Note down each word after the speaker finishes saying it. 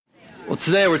Well,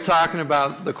 today we're talking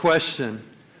about the question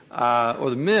or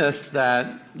the myth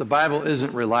that the Bible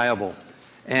isn't reliable.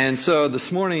 And so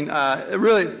this morning,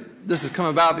 this has come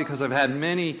about because I've had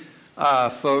many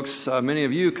folks, many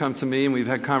of you come to me and we've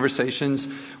had conversations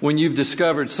when you've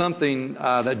discovered something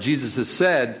that Jesus has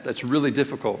said that's really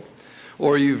difficult.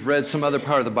 Or you've read some other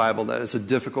part of the Bible that is a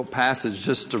difficult passage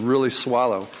just to really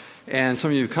swallow. And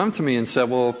some of you have come to me and said,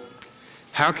 well,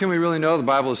 how can we really know the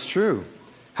Bible is true?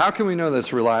 How can we know that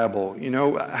it's reliable?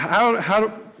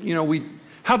 How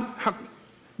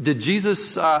did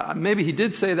Jesus, maybe he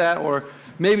did say that, or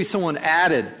maybe someone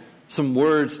added some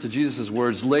words to Jesus'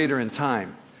 words later in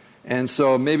time. And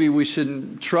so maybe we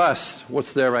shouldn't trust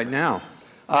what's there right now.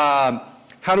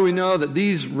 How do we know that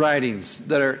these writings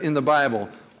that are in the Bible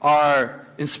are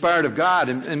inspired of God?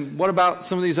 And what about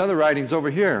some of these other writings over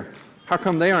here? How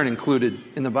come they aren't included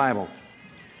in the Bible?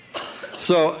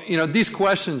 So, these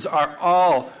questions are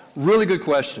all really good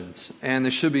questions, and they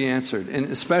should be answered, and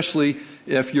especially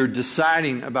if you're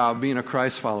deciding about being a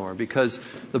Christ follower, because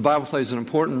the Bible plays an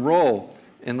important role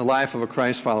in the life of a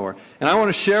Christ follower. And I want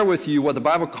to share with you what the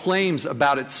Bible claims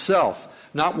about itself,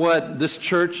 not what this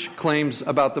church claims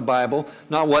about the Bible,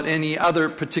 not what any other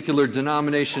particular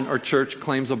denomination or church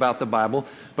claims about the Bible,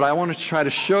 but I want to try to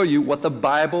show you what the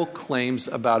Bible claims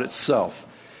about itself.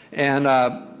 And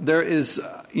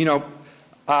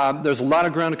there's a lot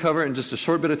of ground to cover in just a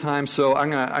short bit of time, so I'm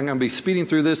going to be speeding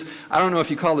through this. I don't know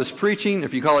if you call this preaching,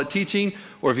 if you call it teaching,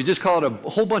 or if you just call it a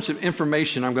whole bunch of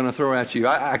information I'm going to throw at you.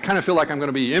 I kind of feel like I'm going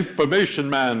to be information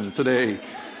man today.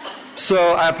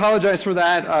 So I apologize for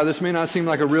that. This may not seem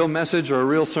like a real message or a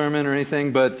real sermon or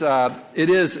anything, but it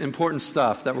is important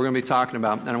stuff that we're going to be talking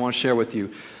about, and I want to share with you.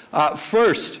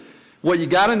 First, what you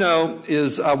got to know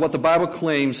is what the Bible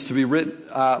claims to be written,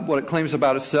 what it claims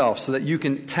about itself, so that you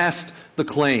can test the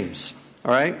claims,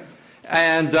 all right?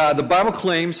 And the Bible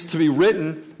claims to be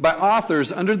written by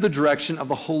authors under the direction of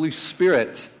the Holy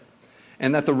Spirit,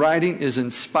 and that the writing is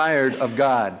inspired of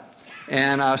God.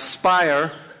 And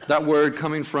spire, that word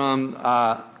coming from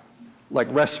like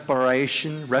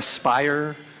respiration,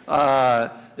 respire,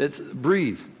 it's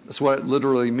breathe. That's what it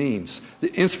literally means.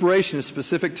 The inspiration is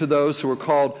specific to those who are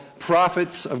called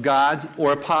prophets of God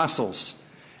or apostles.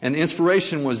 And the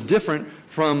inspiration was different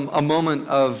from a moment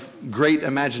of great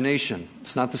imagination.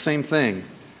 It's not the same thing.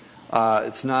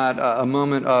 It's not a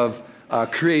moment of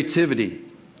creativity.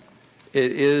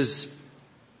 It is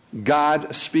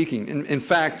God speaking. In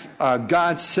fact,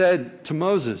 God said to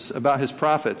Moses about his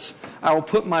prophets, I will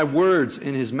put my words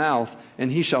in his mouth, and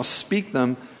he shall speak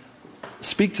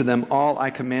to them all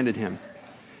I commanded him.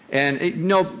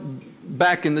 And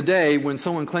back in the day when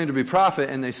someone claimed to be a prophet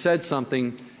and they said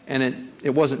something and it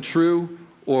wasn't true,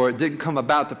 or it didn't come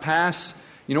about to pass,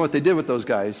 you know what they did with those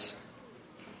guys?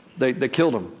 They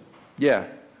killed them. Yeah.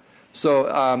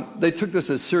 So they took this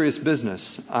as serious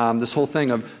business, this whole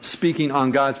thing of speaking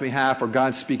on God's behalf or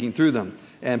God speaking through them.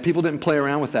 And people didn't play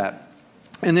around with that.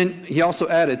 And then he also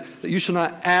added that you shall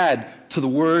not add to the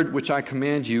word which I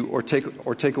command you or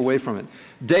take away from it.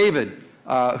 David,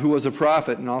 who was a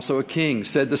prophet and also a king,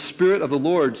 said, the Spirit of the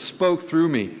Lord spoke through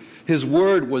me. His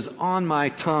word was on my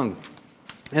tongue.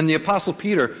 And the Apostle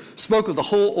Peter spoke of the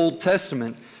whole Old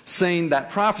Testament, saying that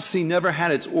prophecy never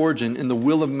had its origin in the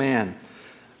will of man,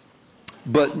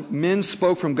 but men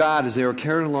spoke from God as they were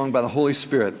carried along by the Holy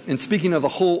Spirit. And speaking of the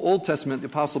whole Old Testament, the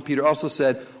Apostle Peter also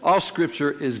said, all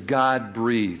Scripture is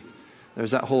God-breathed.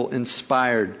 There's that whole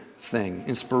inspired thing,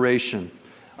 inspiration.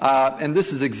 And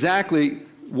this is exactly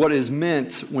what is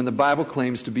meant when the Bible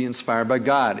claims to be inspired by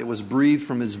God. It was breathed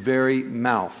from his very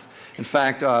mouth. In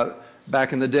fact,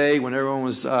 back in the day when everyone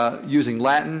was using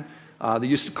Latin, they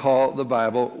used to call the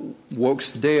Bible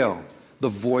Vox Deo, the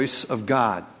voice of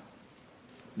God.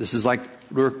 This is like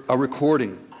a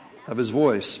recording of his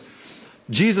voice.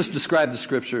 Jesus described the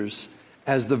Scriptures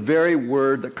as the very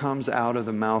word that comes out of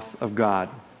the mouth of God.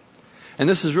 And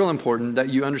this is real important that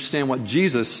you understand what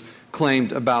Jesus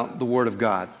claimed about the Word of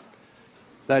God.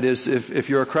 That is, if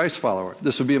you're a Christ follower,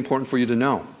 this would be important for you to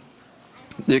know.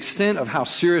 The extent of how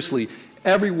seriously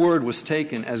every word was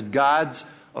taken as God's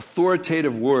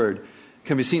authoritative word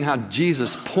can be seen how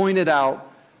Jesus pointed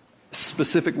out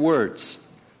specific words,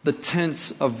 the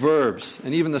tense of verbs,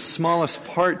 and even the smallest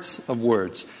parts of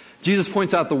words. Jesus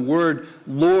points out the word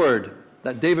Lord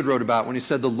that David wrote about when he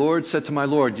said, the Lord said to my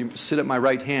Lord, you sit at my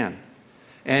right hand.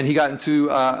 And he got into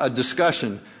a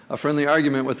discussion, a friendly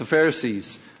argument with the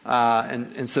Pharisees,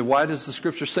 and said, why does the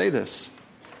Scripture say this?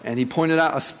 And he pointed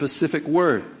out a specific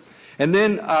word. And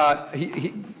then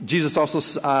Jesus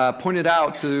also pointed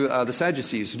out to the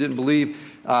Sadducees who didn't believe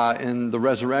in the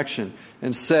resurrection, and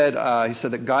he said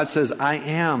that God says, I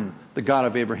am the God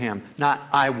of Abraham, not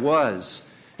I was.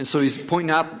 And so he's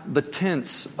pointing out the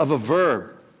tense of a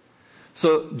verb.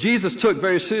 So Jesus took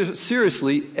very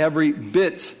seriously every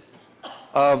bit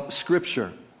of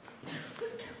Scripture.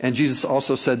 And Jesus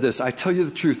also said this, I tell you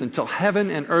the truth, until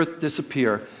heaven and earth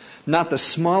disappear, not the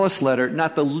smallest letter,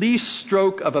 not the least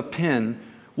stroke of a pen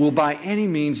will by any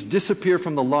means disappear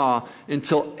from the law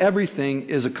until everything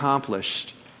is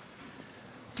accomplished.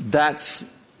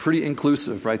 That's pretty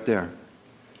inclusive right there.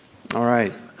 All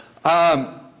right.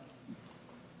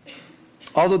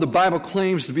 Although the Bible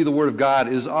claims to be the Word of God,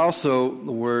 it is also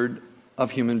the Word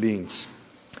of human beings.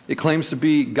 It claims to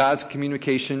be God's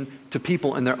communication to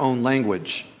people in their own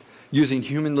language, using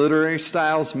human literary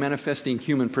styles, manifesting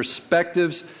human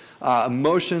perspectives,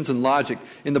 emotions, and logic.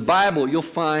 In the Bible, you'll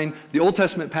find the Old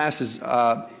Testament passage,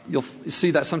 you'll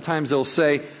see that sometimes it'll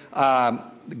say,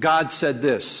 God said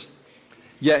this.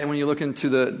 Yet, when you look into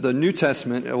the New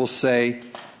Testament, it will say,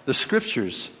 the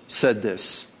Scriptures said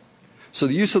this. So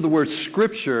the use of the word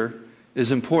Scripture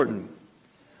is important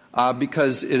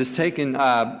because it is taken,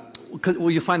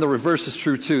 well, you find the reverse is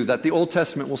true too, that the Old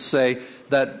Testament will say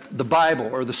that the Bible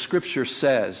or the Scripture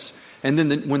says. And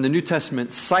then when the New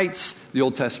Testament cites the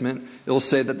Old Testament, it will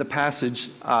say that the passage,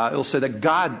 it will say that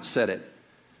God said it.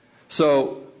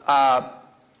 So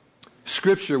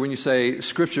Scripture, when you say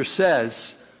Scripture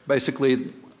says, basically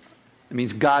it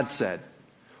means God said.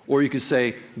 Or you could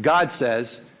say God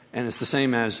says, and it's the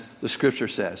same as the Scripture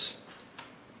says.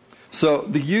 So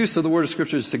the use of the word of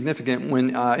Scripture is significant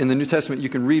when in the New Testament you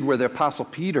can read where the Apostle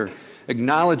Peter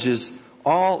acknowledges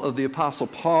all of the Apostle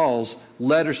Paul's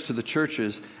letters to the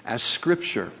churches as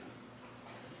Scripture.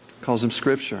 Calls them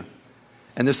Scripture.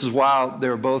 And this is while they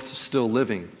were both still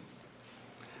living.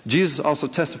 Jesus also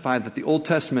testified that the Old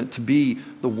Testament to be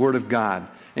the Word of God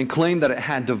and claimed that it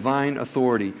had divine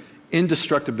authority,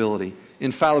 indestructibility,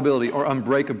 infallibility or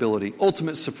unbreakability,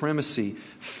 ultimate supremacy,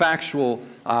 factual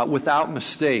without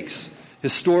mistakes,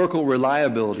 historical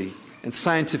reliability, and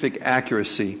scientific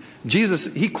accuracy.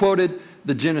 Jesus, he quoted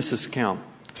the Genesis account,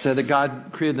 said that God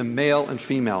created them male and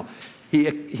female.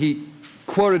 He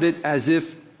quoted it as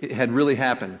if it had really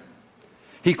happened.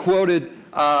 He quoted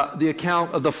the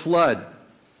account of the flood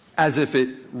as if it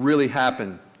really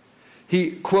happened.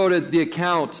 He quoted the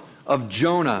account of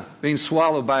Jonah being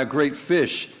swallowed by a great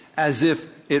fish as if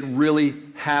it really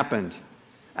happened,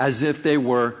 as if they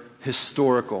were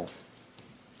historical.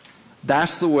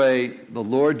 That's the way the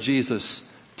Lord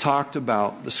Jesus talked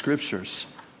about the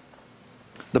Scriptures.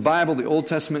 The Bible, the Old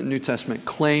Testament and New Testament,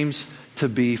 claims to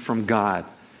be from God.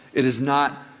 It is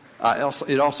not.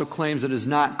 It also claims it is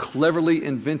not cleverly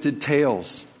invented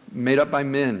tales made up by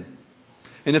men.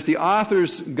 And if the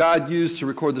authors God used to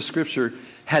record the Scripture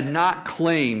had not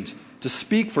claimed to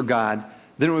speak for God,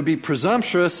 then it would be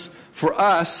presumptuous for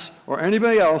us or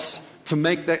anybody else to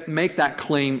make that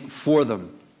claim for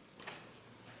them.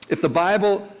 If the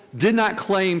Bible did not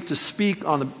claim to speak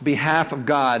on the behalf of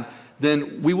God,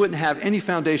 then we wouldn't have any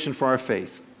foundation for our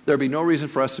faith. There would be no reason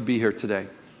for us to be here today.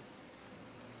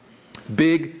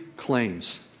 Big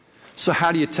claims. So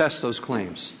how do you test those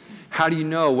claims? How do you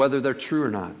know whether they're true or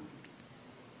not?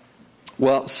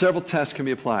 Well, several tests can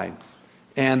be applied.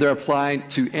 And they're applied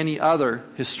to any other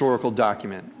historical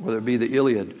document, whether it be the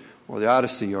Iliad or the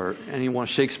Odyssey or any one of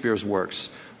Shakespeare's works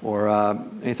or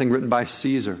anything written by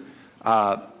Caesar.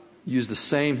 Use the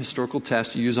same historical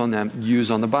test you use on them, use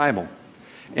on the Bible.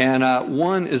 And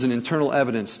one is an internal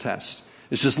evidence test.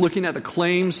 It's just looking at the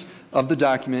claims of the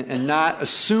document and not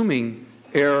assuming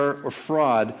error or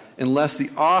fraud unless the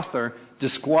author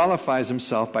disqualifies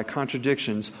himself by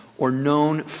contradictions or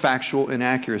known factual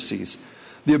inaccuracies.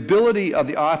 The ability of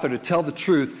the author to tell the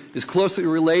truth is closely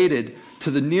related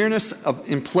to the nearness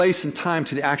in place and time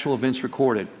to the actual events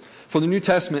recorded. For the New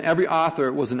Testament, every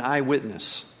author was an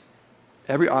eyewitness.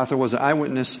 Every author was an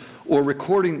eyewitness or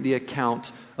recording the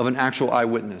account of an actual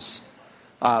eyewitness.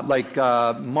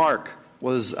 Mark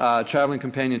was a traveling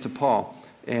companion to Paul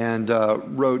and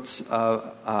wrote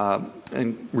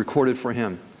and recorded for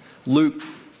him.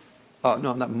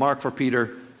 Mark for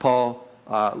Peter, Paul,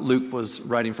 Luke was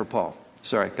writing for Paul.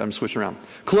 Sorry, got them switched around.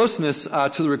 Closeness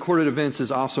to the recorded events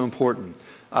is also important.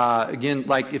 Again,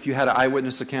 like if you had an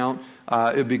eyewitness account,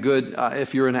 it would be good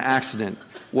if you're in an accident.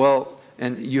 Well,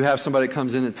 and you have somebody that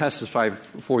comes in and testifies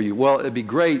for you. Well, it'd be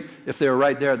great if they were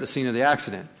right there at the scene of the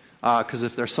accident. Because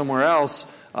if they're somewhere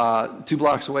else, 2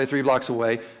 blocks away, 3 blocks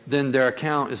away, then their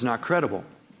account is not credible.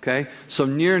 Okay? So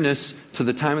nearness to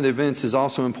the time of the events is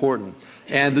also important.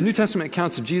 And the New Testament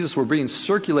accounts of Jesus were being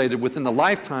circulated within the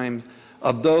lifetime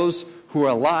of those who were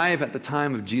alive at the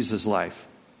time of Jesus' life.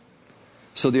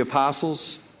 So the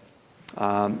apostles,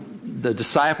 the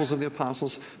disciples of the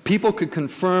apostles. People could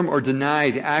confirm or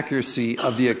deny the accuracy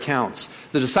of the accounts.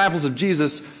 The disciples of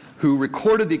Jesus who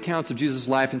recorded the accounts of Jesus'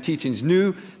 life and teachings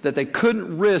knew that they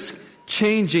couldn't risk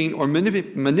changing or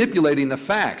manipulating the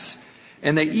facts.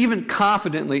 And they even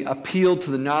confidently appealed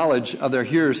to the knowledge of their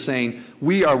hearers, saying,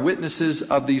 "We are witnesses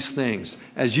of these things,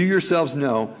 as you yourselves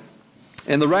know."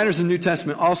 And the writers of the New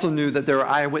Testament also knew that there were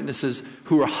eyewitnesses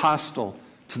who were hostile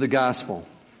to the gospel,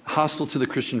 hostile to the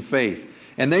Christian faith.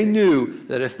 And they knew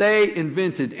that if they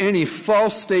invented any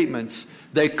false statements,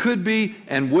 they could be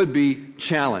and would be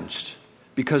challenged,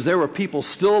 because there were people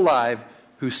still alive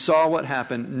who saw what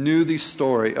happened, knew the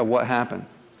story of what happened.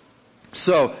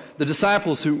 So the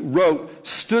disciples who wrote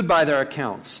stood by their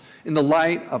accounts in the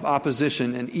light of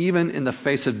opposition and even in the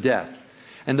face of death.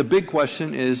 And the big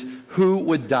question is, who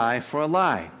would die for a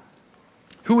lie?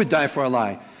 Who would die for a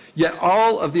lie? Yet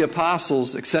all of the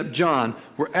apostles, except John,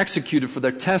 were executed for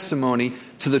their testimony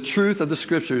to the truth of the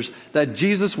Scriptures that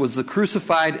Jesus was the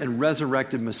crucified and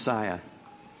resurrected Messiah.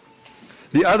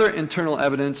 The other internal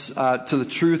evidence to the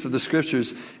truth of the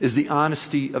Scriptures is the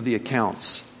honesty of the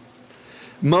accounts.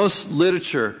 Most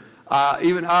literature,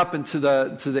 even up into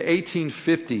the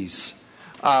 1850s,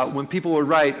 when people would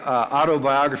write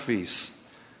autobiographies,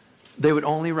 they would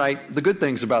only write the good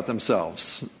things about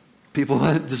themselves. People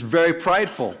were just very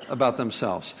prideful about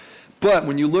themselves. But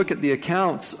when you look at the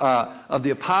accounts of the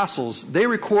apostles, they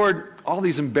record all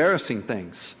these embarrassing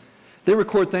things. They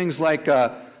record things like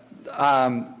the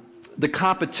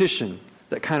competition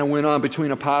that kind of went on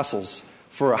between apostles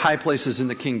for high places in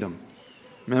the kingdom.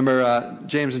 Remember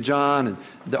James and John and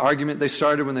the argument they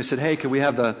started when they said, "Hey, could we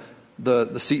have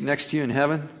the seat next to you in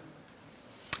heaven?"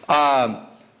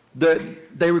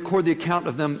 They record the account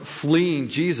of them fleeing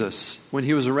Jesus when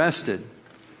he was arrested.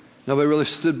 Nobody really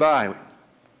stood by.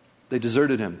 They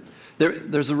deserted him.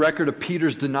 There's a record of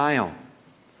Peter's denial.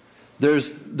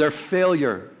 There's their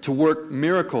failure to work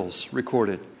miracles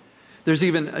recorded. There's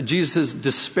even Jesus'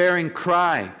 despairing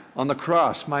cry on the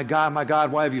cross, my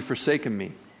God, why have you forsaken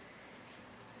me?"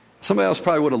 Somebody else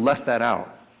probably would have left that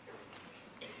out.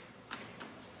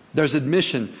 There's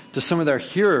admission to some of their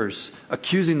hearers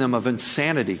accusing them of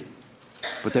insanity,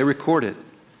 but they record it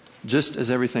just as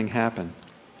everything happened.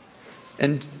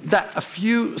 And that a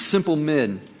few simple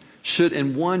men should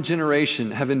in one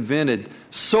generation have invented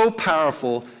so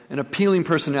powerful and appealing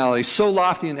personality, so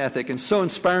lofty in ethic, and so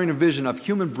inspiring a vision of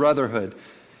human brotherhood,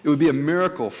 it would be a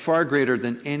miracle far greater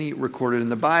than any recorded in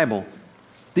the Bible.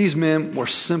 These men were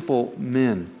simple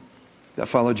men that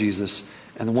followed Jesus,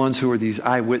 and the ones who were these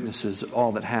eyewitnesses of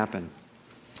all that happened.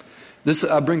 This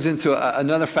brings into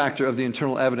another factor of the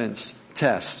internal evidence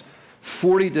test.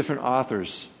 40 different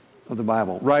authors of the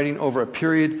Bible, writing over a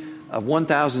period of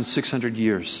 1,600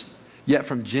 years. Yet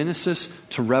from Genesis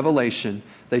to Revelation,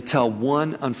 they tell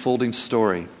one unfolding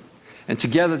story. And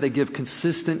together they give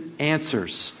consistent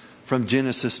answers from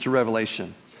Genesis to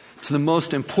Revelation to the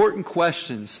most important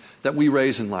questions that we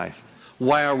raise in life.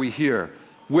 Why are we here?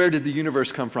 Where did the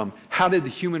universe come from? How did the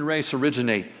human race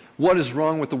originate? What is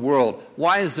wrong with the world?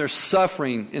 Why is there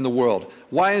suffering in the world?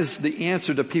 What is the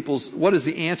answer to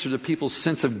people's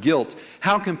sense of guilt?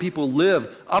 How can people live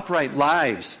upright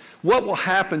lives? What will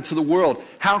happen to the world?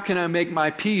 How can I make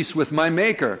my peace with my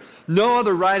Maker? No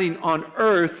other writing on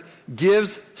earth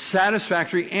gives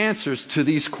satisfactory answers to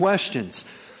these questions.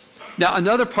 Now,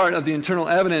 another part of the internal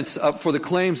evidence for the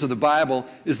claims of the Bible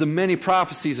is the many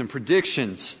prophecies and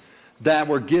predictions that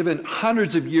were given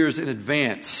hundreds of years in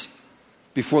advance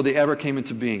before they ever came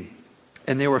into being.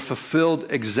 And they were fulfilled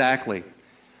exactly.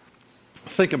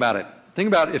 Think about it. Think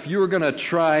about if you were going to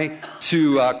try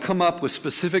to come up with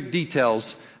specific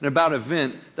details about an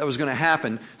event that was going to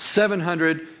happen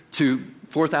 700 to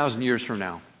 4,000 years from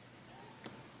now.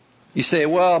 You say,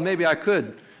 well, maybe I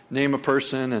could name a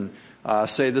person and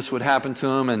say this would happen to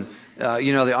them, and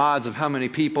the odds of how many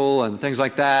people and things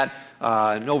like that.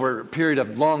 And over a period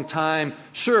of long time,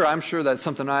 sure, I'm sure that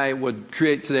something I would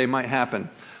create today might happen.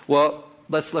 Well,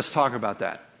 let's talk about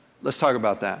that. Let's talk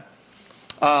about that.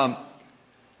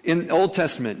 In the Old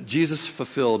Testament, Jesus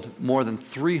fulfilled more than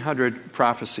 300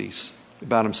 prophecies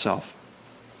about himself.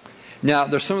 Now,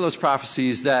 there's some of those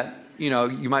prophecies that,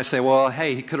 you might say, well,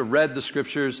 hey, he could have read the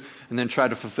scriptures and then tried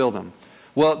to fulfill them.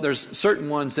 Well, there's certain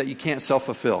ones that you can't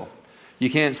self-fulfill. You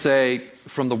can't say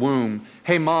from the womb,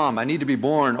 hey, Mom, I need to be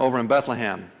born over in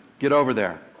Bethlehem. Get over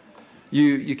there.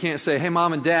 You can't say, hey,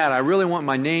 Mom and Dad, I really want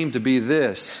my name to be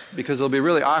this, because it'll be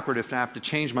really awkward if I have to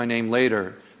change my name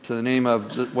later to the name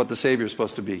of what the Savior is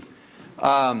supposed to be.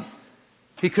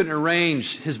 He couldn't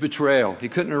arrange his betrayal. He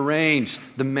couldn't arrange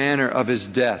the manner of his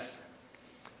death.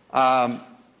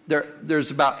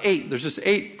 there's about 8. There's just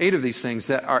eight of these things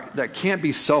that can't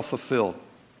be self-fulfilled.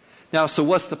 Now, so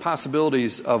what's the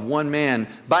possibilities of one man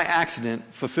by accident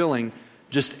fulfilling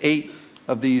just 8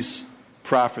 of these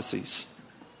prophecies?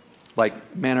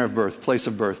 Like manner of birth, place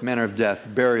of birth, manner of death,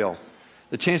 burial.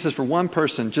 The chances for one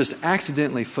person just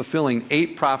accidentally fulfilling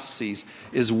 8 prophecies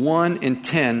is 1 in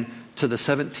 10 to the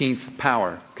 17th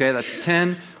power. Okay, that's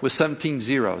 10 with 17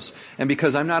 zeros. And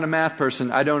because I'm not a math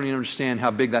person, I don't even understand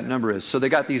how big that number is. So they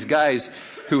got these guys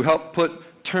who help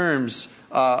put terms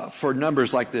for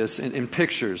numbers like this in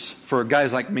pictures for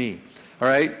guys like me. All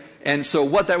right? And so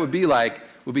what that would be like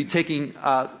would be taking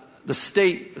take a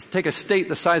state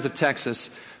the size of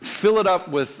Texas, fill it up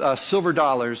with silver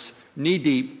dollars, knee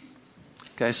deep.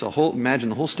 Okay, so imagine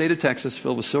the whole state of Texas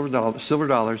filled with silver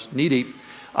dollars, knee deep.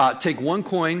 Take one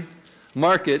coin,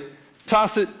 mark it,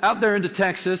 toss it out there into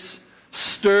Texas,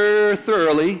 stir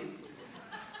thoroughly,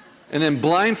 and then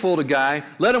blindfold a guy.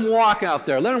 Let him walk out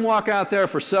there. Let him walk out there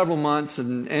for several months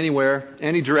and anywhere,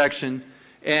 any direction,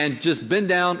 and just bend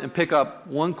down and pick up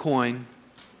one coin.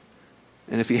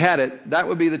 And if he had it, that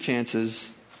would be the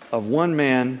chances of one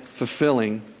man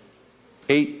fulfilling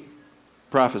 8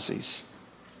 prophecies.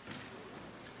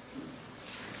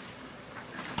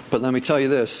 But let me tell you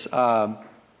this.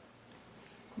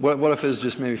 What if it's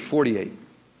just maybe 48?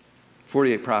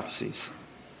 48 prophecies.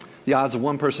 The odds of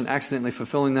one person accidentally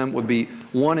fulfilling them would be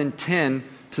 1 in 10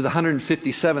 to the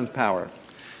 157th power.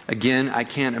 Again, I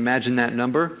can't imagine that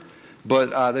number.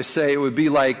 But they say it would be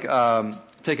like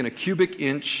taking a cubic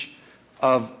inch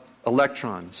of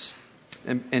electrons.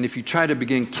 And if you try to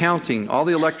begin counting all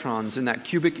the electrons in that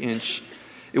cubic inch,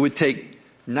 it would take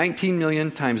 19 million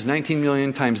times 19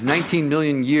 million times 19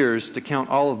 million years to count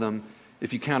all of them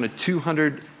if you counted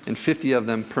 250 of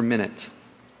them per minute.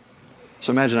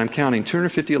 So imagine I'm counting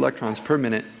 250 electrons per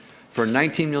minute for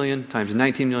 19 million times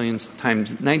 19 million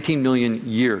times 19 million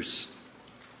years.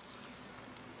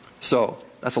 So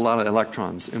that's a lot of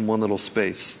electrons in one little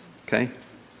space. Okay?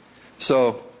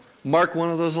 So mark one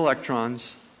of those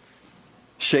electrons,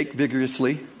 shake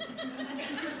vigorously,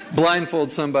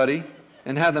 blindfold somebody,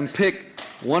 and have them pick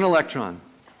one electron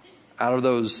out of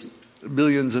those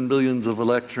billions and billions of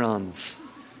electrons.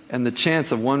 And the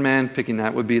chance of one man picking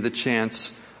that would be the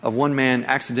chance of one man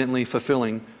accidentally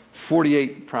fulfilling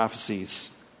 48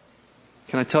 prophecies.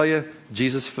 Can I tell you,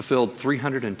 Jesus fulfilled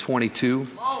 322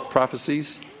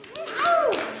 prophecies?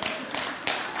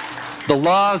 The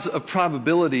laws of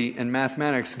probability and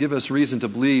mathematics give us reason to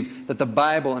believe that the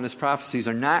Bible and its prophecies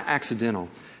are not accidental,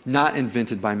 not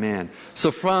invented by man. So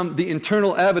from the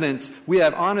internal evidence, we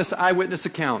have honest eyewitness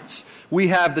accounts. We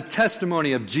have the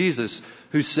testimony of Jesus,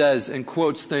 who says and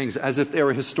quotes things as if they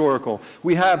were historical.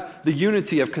 We have the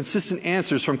unity of consistent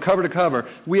answers from cover to cover.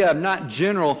 We have not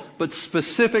general but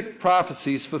specific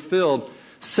prophecies fulfilled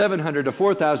 700 to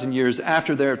 4,000 years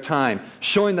after their time,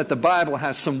 showing that the Bible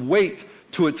has some weight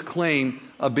to its claim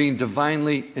of being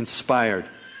divinely inspired.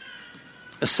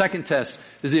 A second test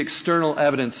is the external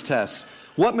evidence test.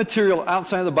 What material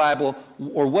outside of the Bible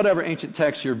or whatever ancient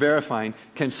text you're verifying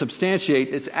can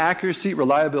substantiate its accuracy,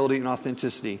 reliability, and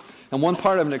authenticity? And one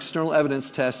part of an external evidence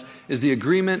test is the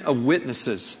agreement of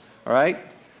witnesses. All right?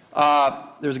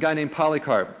 There's a guy named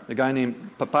Polycarp, a guy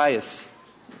named Papias,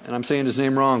 and I'm saying his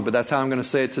name wrong, but that's how I'm going to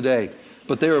say it today.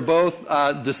 But they were both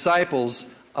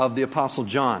disciples of the Apostle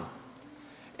John.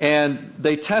 And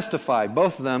they testified,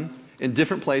 both of them, in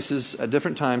different places, at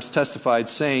different times, testified,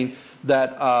 saying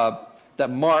that that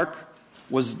Mark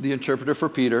was the interpreter for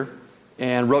Peter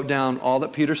and wrote down all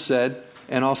that Peter said,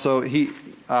 and also he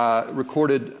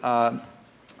recorded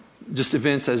just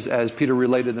events as Peter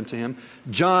related them to him.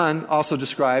 John also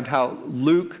described how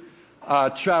Luke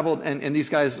traveled, and these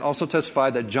guys also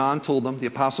testified that John told them, the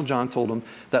Apostle John told them,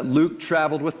 that Luke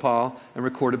traveled with Paul and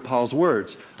recorded Paul's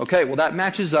words. Okay, well that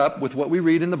matches up with what we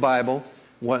read in the Bible,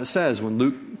 what it says when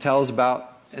Luke tells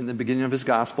about, in the beginning of his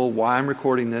gospel, why I'm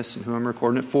recording this and who I'm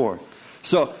recording it for.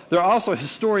 So there are also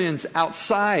historians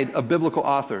outside of biblical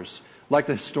authors, like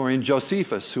the historian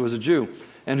Josephus, who was a Jew,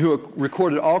 and who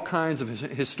recorded all kinds of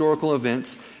historical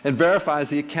events and verifies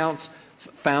the accounts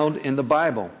found in the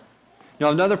Bible. Now,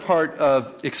 another part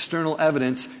of external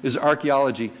evidence is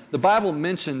archaeology. The Bible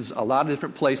mentions a lot of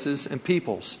different places and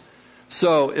peoples.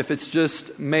 So if it's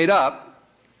just made up,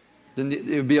 then it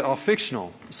would be all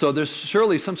fictional. So there's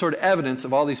surely some sort of evidence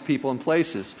of all these people and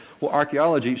places. Well,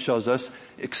 archaeology shows us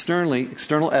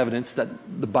external evidence that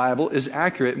the Bible is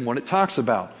accurate in what it talks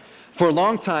about. For a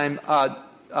long time,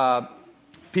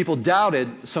 people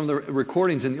doubted some of the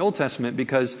recordings in the Old Testament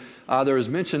because there was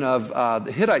mention of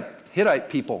the Hittite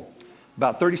people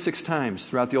about 36 times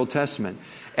throughout the Old Testament.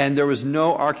 And there was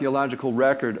no archaeological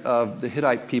record of the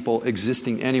Hittite people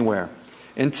existing anywhere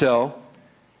until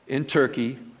in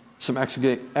Turkey, some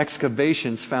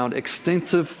excavations found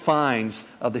extensive finds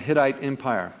of the Hittite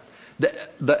Empire.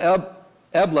 The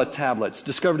Ebla tablets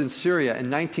discovered in Syria in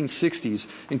 1960s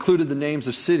included the names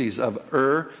of cities of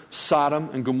Ur, Sodom,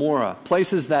 and Gomorrah,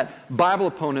 places that Bible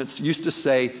opponents used to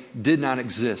say did not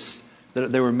exist,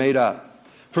 that they were made up.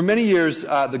 For many years,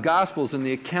 the Gospels and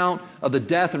the account of the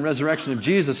death and resurrection of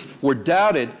Jesus were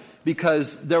doubted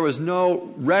because there was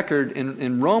no record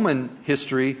in Roman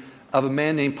history of a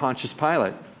man named Pontius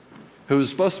Pilate, who was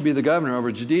supposed to be the governor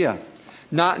over Judea.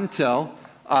 Not until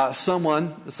some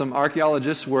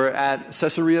archaeologists were at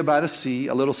Caesarea by the Sea,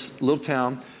 a little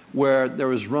town where there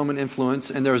was Roman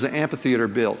influence, and there was an amphitheater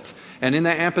built. And in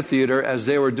that amphitheater, as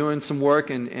they were doing some work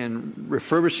and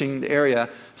refurbishing the area,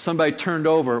 somebody turned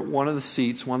over one of the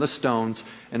seats, one of the stones,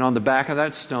 and on the back of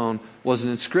that stone was an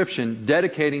inscription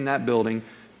dedicating that building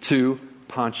to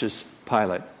Pontius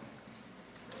Pilate.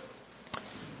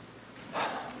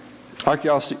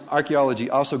 Archaeology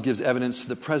also gives evidence to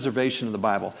the preservation of the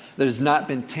Bible that has not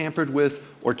been tampered with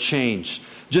or changed.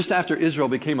 Just after Israel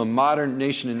became a modern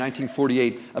nation in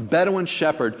 1948, a Bedouin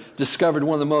shepherd discovered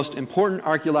one of the most important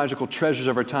archaeological treasures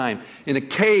of our time. In a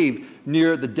cave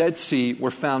near the Dead Sea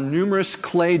were found numerous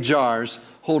clay jars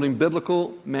holding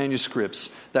biblical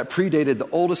manuscripts that predated the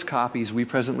oldest copies we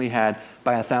presently had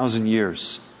by 1,000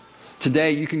 years.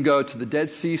 Today, you can go to the Dead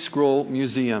Sea Scroll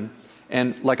Museum,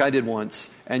 and like I did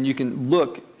once, and you can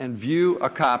look and view a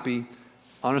copy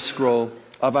on a scroll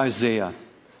of Isaiah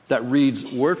that reads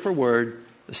word for word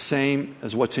the same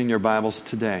as what's in your Bibles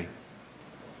today.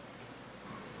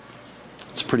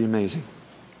 It's pretty amazing.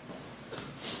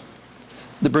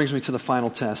 That brings me to the final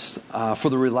test for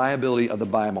the reliability of the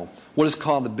Bible. What is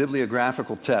called the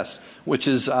bibliographical test, which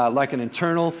is like an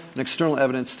internal and external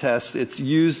evidence test. It's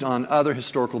used on other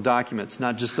historical documents,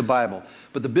 not just the Bible.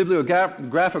 But the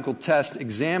bibliographical test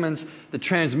examines the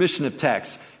transmission of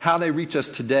texts, how they reach us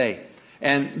today.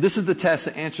 And this is the test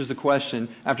that answers the question,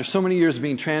 after so many years of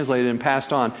being translated and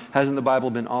passed on, hasn't the Bible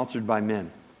been altered by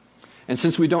men? And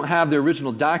since we don't have the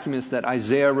original documents that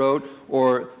Isaiah wrote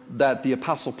or that the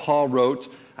Apostle Paul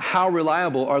wrote, how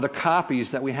reliable are the copies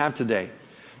that we have today?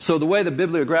 So the way the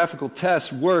bibliographical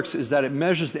test works is that it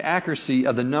measures the accuracy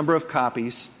of the number of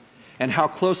copies and how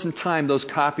close in time those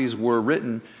copies were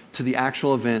written to the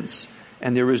actual events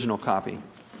and the original copy.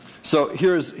 So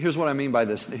here's what I mean by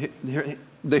this.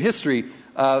 The history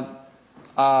of...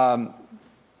 got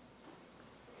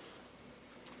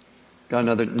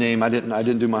another name. I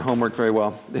didn't do my homework very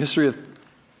well. The history of...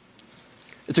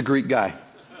 It's a Greek guy.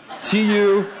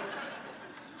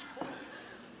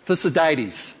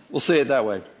 Thucydides. We'll say it that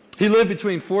way. He lived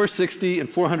between 460 and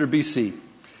 400 BC.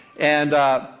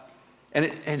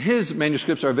 And his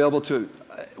manuscripts are available to...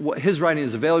 his writing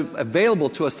is available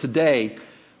to us today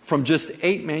from just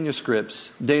 8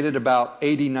 manuscripts dated about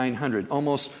AD 900,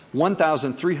 almost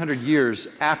 1,300 years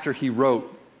after he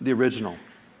wrote the original.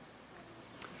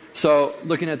 So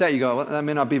looking at that, you go, well, that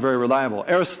may not be very reliable.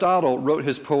 Aristotle wrote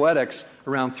his Poetics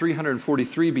around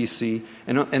 343 BC,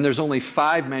 and there's only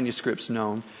 5 manuscripts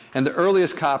known. And the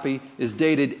earliest copy is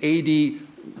dated AD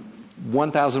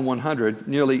 1100,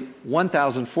 nearly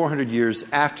 1,400 years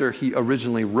after he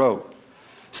originally wrote.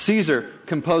 Caesar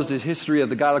composed his history of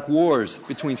the Gallic Wars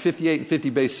between 58 and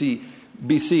 50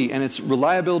 BC, and its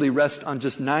reliability rests on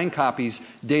just 9 copies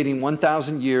dating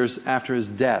 1,000 years after his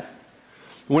death.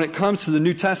 When it comes to the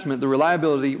New Testament, the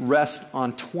reliability rests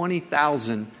on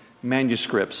 20,000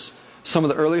 manuscripts, some of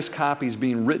the earliest copies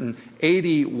being written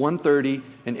AD 130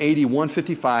 and AD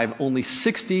 155, only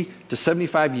 60 to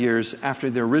 75 years after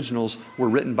the originals were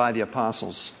written by the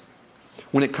apostles.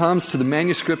 When it comes to the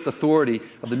manuscript authority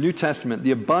of the New Testament,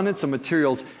 the abundance of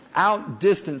materials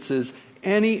outdistances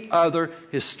any other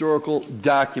historical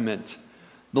document.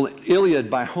 The Iliad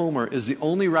by Homer is the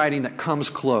only writing that comes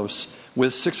close,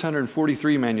 with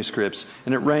 643 manuscripts,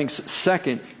 and it ranks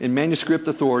second in manuscript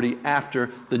authority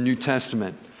after the New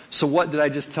Testament. So what did I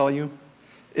just tell you?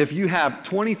 If you have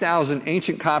 20,000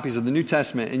 ancient copies of the New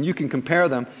Testament and you can compare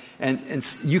them and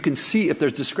you can see if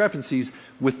there's discrepancies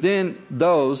within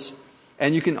those,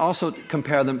 and you can also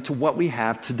compare them to what we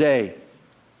have today.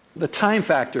 The time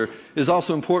factor is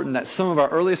also important, that some of our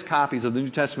earliest copies of the New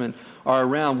Testament are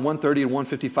around 130 to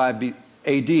 155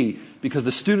 AD, because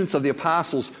the students of the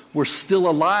apostles were still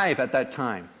alive at that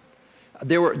time.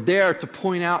 They were there to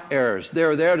point out errors. They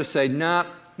were there to say, nah,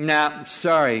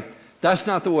 sorry, that's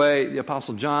not the way the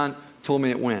Apostle John told me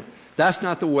it went. That's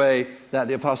not the way that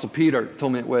the Apostle Peter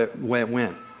told me the way it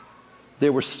went. they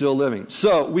were still living.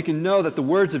 So we can know that the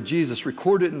words of Jesus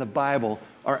recorded in the Bible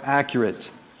are accurate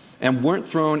and weren't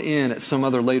thrown in at some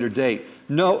other later date.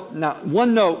 No, now,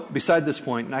 one note beside this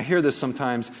point, and I hear this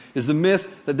sometimes, is the myth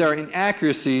that there are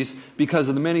inaccuracies because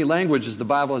of the many languages the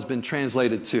Bible has been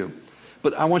translated to.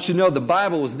 But I want you to know the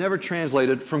Bible was never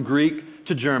translated from Greek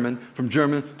to German, from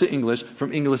German to English,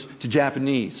 from English to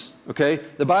Japanese. Okay?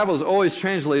 The Bible is always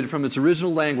translated from its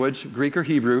original language, Greek or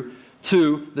Hebrew,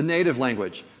 to the native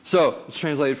language. So it's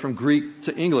translated from Greek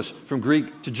to English, from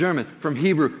Greek to German, from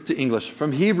Hebrew to English,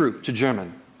 from Hebrew to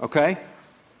German. Okay?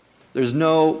 There's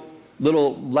no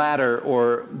little ladder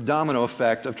or domino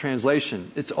effect of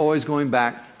translation. It's always going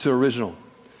back to original.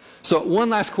 So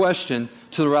one last question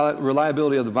to the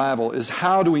reliability of the Bible is,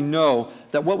 how do we know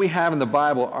that what we have in the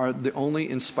Bible are the only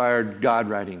inspired God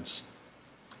writings?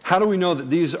 How do we know that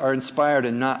these are inspired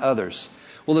and not others?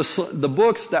 Well, the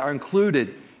books that are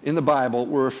included in the Bible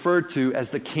were referred to as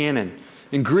the canon.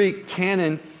 In Greek,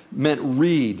 canon meant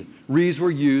reed. Reeds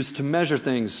were used to measure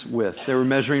things with. They were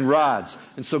measuring rods.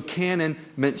 And so canon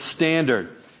meant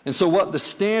standard. And so what the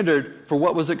standard for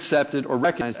what was accepted or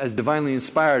recognized as divinely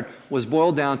inspired was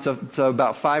boiled down to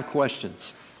about 5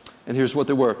 questions. And here's what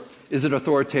they were. Is it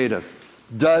authoritative?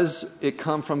 Does it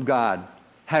come from God?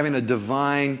 Having a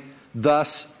divine,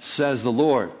 thus says the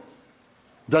Lord.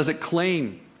 Does it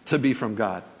claim to be from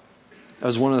God? That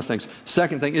was one of the things.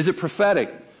 Second thing, is it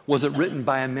prophetic? Was it written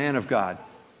by a man of God?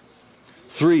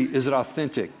 3, is it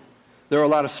authentic? There are a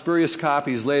lot of spurious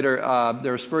copies later.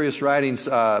 There are spurious writings,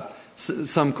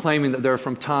 some claiming that they're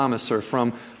from Thomas or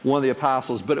from one of the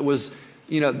apostles. But it was,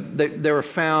 they were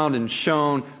found and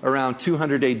shown around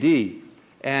 200 AD.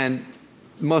 And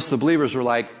most of the believers were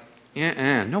like,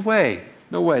 no way,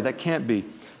 that can't be.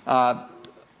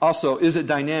 Also, is it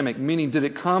dynamic? Meaning, did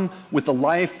it come with the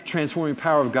life-transforming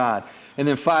power of God? And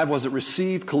then 5, was it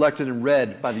received, collected, and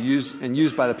read and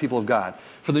used by the people of God?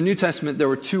 For the New Testament, there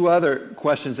were 2 other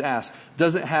questions asked.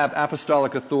 Does it have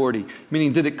apostolic authority?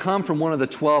 Meaning, did it come from one of the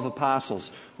 12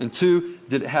 apostles? And 2,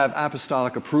 did it have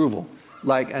apostolic approval?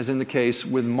 Like, as in the case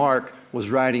with Mark was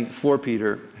writing for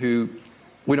Peter, who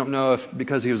we don't know if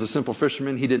because he was a simple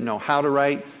fisherman, he didn't know how to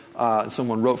write,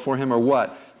 someone wrote for him or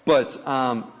what. But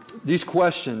these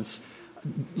questions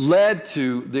led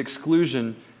to the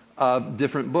exclusion of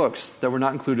different books that were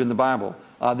not included in the Bible.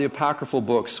 The apocryphal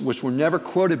books, which were never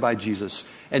quoted by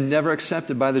Jesus and never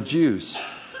accepted by the Jews.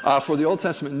 For the Old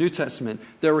Testament and New Testament,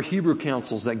 there were Hebrew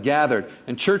councils that gathered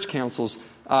and church councils,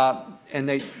 but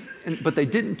they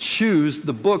didn't choose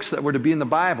the books that were to be in the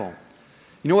Bible.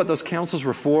 You know what those councils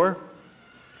were for?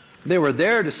 They were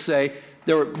there to say,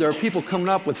 there are people coming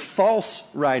up with false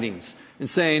writings and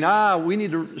saying, we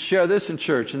need to share this in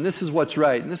church, and this is what's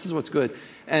right, and this is what's good.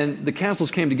 And the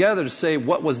councils came together to say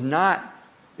what was not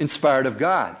inspired of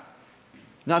God,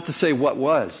 not to say what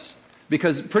was.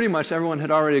 Because pretty much everyone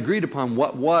had already agreed upon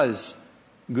what was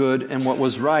good and what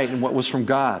was right and what was from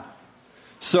God.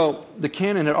 So the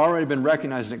canon had already been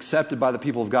recognized and accepted by the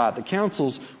people of God. The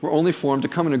councils were only formed to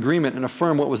come in agreement and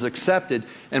affirm what was accepted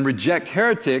and reject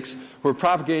heretics who were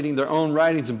propagating their own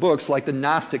writings and books like the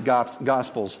Gnostic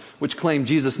Gospels, which claim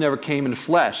Jesus never came in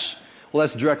flesh. Well,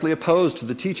 that's directly opposed to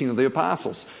the teaching of the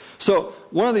apostles. So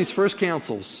one of the first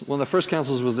councils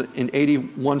was in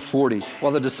AD 140,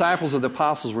 while the disciples of the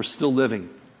apostles were still living.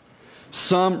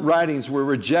 Some writings were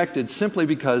rejected simply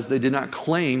because they did not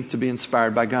claim to be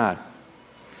inspired by God.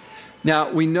 Now,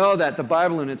 we know that the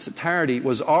Bible in its entirety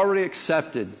was already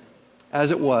accepted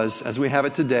as it was, as we have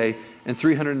it today, in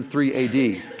 303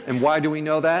 AD. And why do we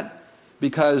know that?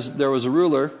 Because there was a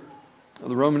ruler of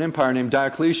the Roman Empire named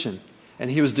Diocletian, and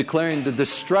he was declaring the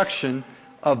destruction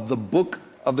of the book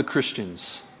of the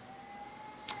Christians.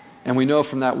 And we know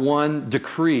from that one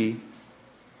decree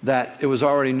that it was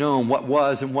already known what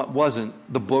was and what wasn't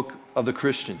the book of the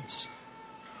Christians.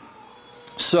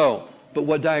 So, but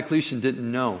what Diocletian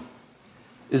didn't know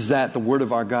is that the word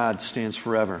of our God stands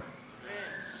forever.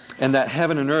 And that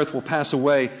heaven and earth will pass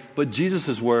away, but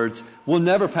Jesus' words will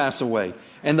never pass away.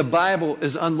 And the Bible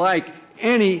is unlike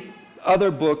any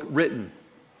other book written.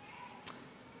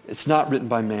 It's not written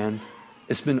by man.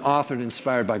 It's been authored and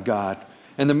inspired by God.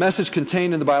 And the message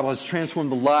contained in the Bible has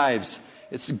transformed the lives.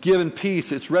 It's given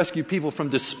peace. It's rescued people from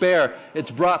despair.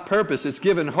 It's brought purpose. It's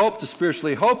given hope to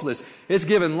spiritually hopeless. It's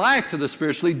given life to the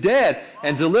spiritually dead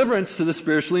and deliverance to the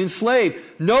spiritually enslaved.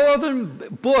 No other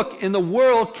book in the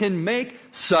world can make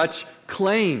such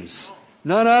claims.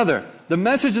 None other. The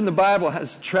message in the Bible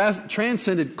has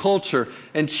transcended culture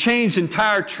and changed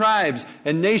entire tribes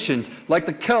and nations, like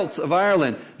the Celts of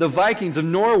Ireland, the Vikings of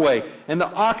Norway, and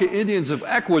the Auca Indians of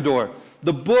Ecuador.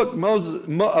 the book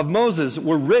of Moses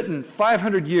were written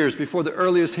 500 years before the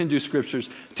earliest Hindu scriptures,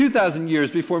 2,000 years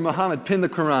before Muhammad penned the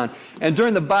Quran. And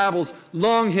during the Bible's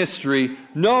long history,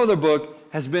 no other book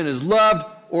has been as loved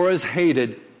or as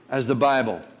hated as the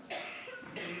Bible.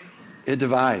 It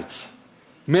divides.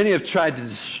 Many have tried to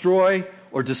destroy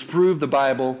or disprove the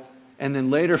Bible and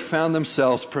then later found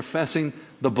themselves professing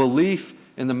the belief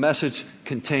in the message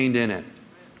contained in it.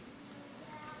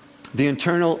 The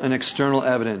internal and external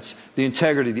evidence, the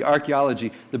integrity, the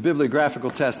archaeology, the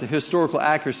bibliographical test, the historical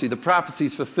accuracy, the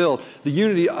prophecies fulfilled, the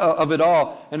unity of it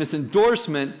all, and its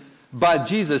endorsement by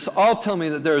Jesus all tell me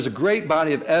that there is a great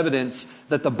body of evidence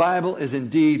that the Bible is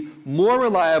indeed more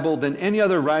reliable than any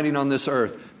other writing on this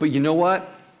earth. But you know what?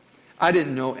 I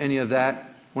didn't know any of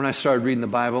that when I started reading the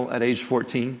Bible at age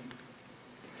 14.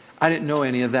 I didn't know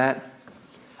any of that.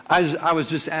 I was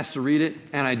just asked to read it,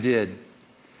 and I did.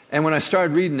 And when I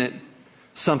started reading it,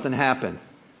 something happened.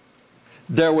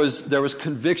 There was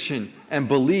conviction and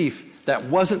belief that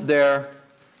wasn't there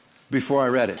before I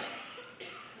read it.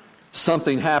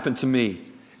 Something happened to me.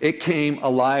 It came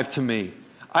alive to me.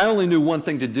 I only knew one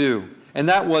thing to do, and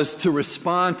that was to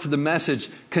respond to the message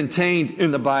contained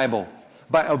in the Bible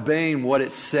by obeying what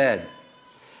it said.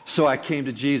 So I came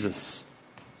to Jesus.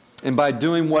 And by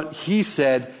doing what He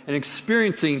said and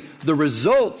experiencing the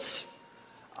results,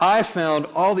 I found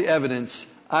all the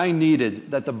evidence I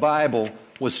needed that the Bible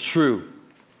was true.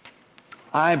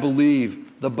 I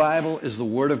believe the Bible is the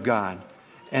Word of God,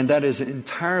 and that is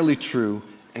entirely true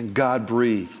and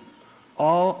God-breathed.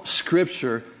 All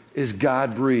Scripture is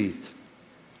God-breathed.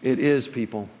 It is,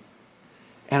 people.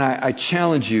 And I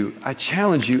challenge you,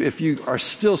 if you are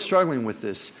still struggling with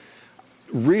this,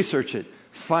 research it,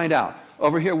 find out.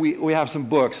 Over here we have some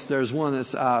books. There's one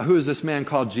that's Who is This Man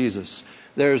Called Jesus?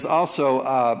 There's also,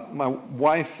 my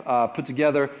wife put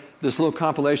together this little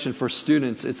compilation for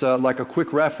students. It's like a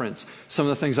quick reference. Some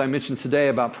of the things I mentioned today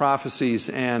about prophecies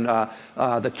and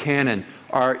the canon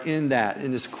are in that,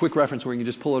 in this quick reference where you can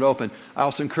just pull it open. I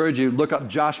also encourage you to look up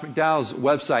Josh McDowell's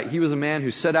website. He was a man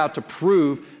who set out to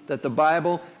prove that the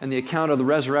Bible and the account of the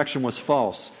resurrection was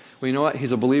false. Well, you know what?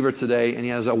 He's a believer today, and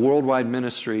he has a worldwide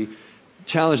ministry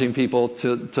challenging people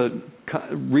to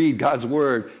read God's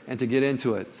Word and to get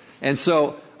into it. And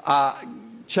so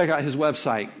check out his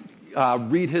website.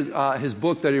 Read his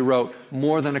book that he wrote,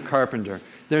 More Than a Carpenter.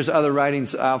 There's other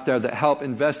writings out there that help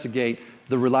investigate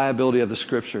the reliability of the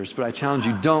Scriptures. But I challenge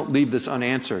you, don't leave this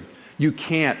unanswered. You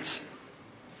can't.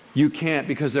 You can't,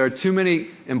 because there are too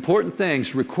many important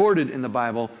things recorded in the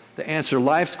Bible that answer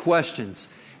life's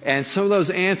questions. And some of those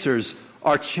answers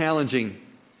are challenging.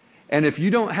 And if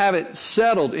you don't have it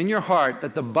settled in your heart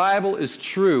that the Bible is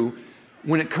true,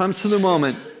 when it comes to the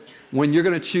moment when you're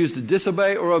going to choose to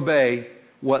disobey or obey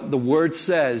what the Word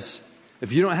says,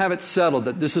 if you don't have it settled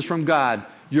that this is from God,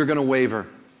 you're going to waver.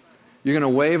 You're going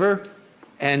to waver,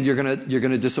 and you're going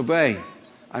to disobey.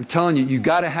 I'm telling you, you've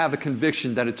got to have a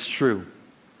conviction that it's true.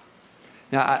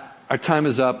 Now, our time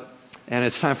is up, and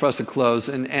it's time for us to close.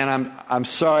 And I'm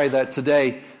sorry that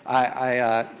today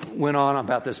I went on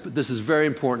about this, but this is very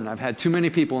important. I've had too many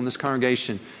people in this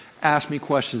congregation ask me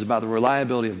questions about the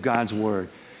reliability of God's Word.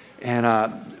 And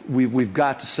we've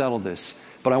got to settle this.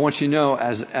 But I want you to know,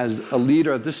 as a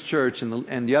leader of this church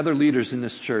and the other leaders in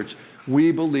this church,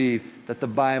 we believe that the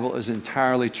Bible is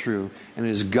entirely true and it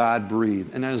is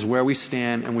God-breathed. And that is where we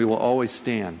stand, and we will always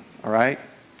stand. All right?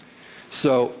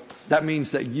 So that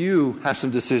means that you have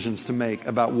some decisions to make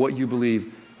about what you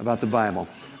believe about the Bible.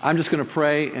 I'm just going to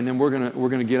pray, and then we're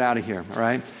going to get out of here. All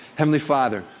right? Heavenly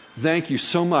Father, thank you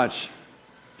so much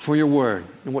for your Word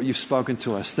and what you've spoken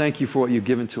to us. Thank you for what you've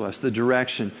given to us, the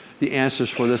direction, the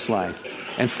answers for this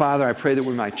life. And Father, I pray that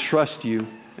we might trust you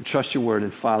and trust your Word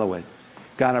and follow it.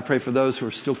 God, I pray for those who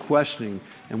are still questioning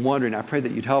and wondering, I pray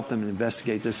that you'd help them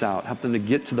investigate this out, help them to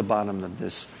get to the bottom of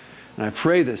this. And I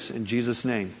pray this in Jesus'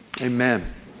 name. Amen.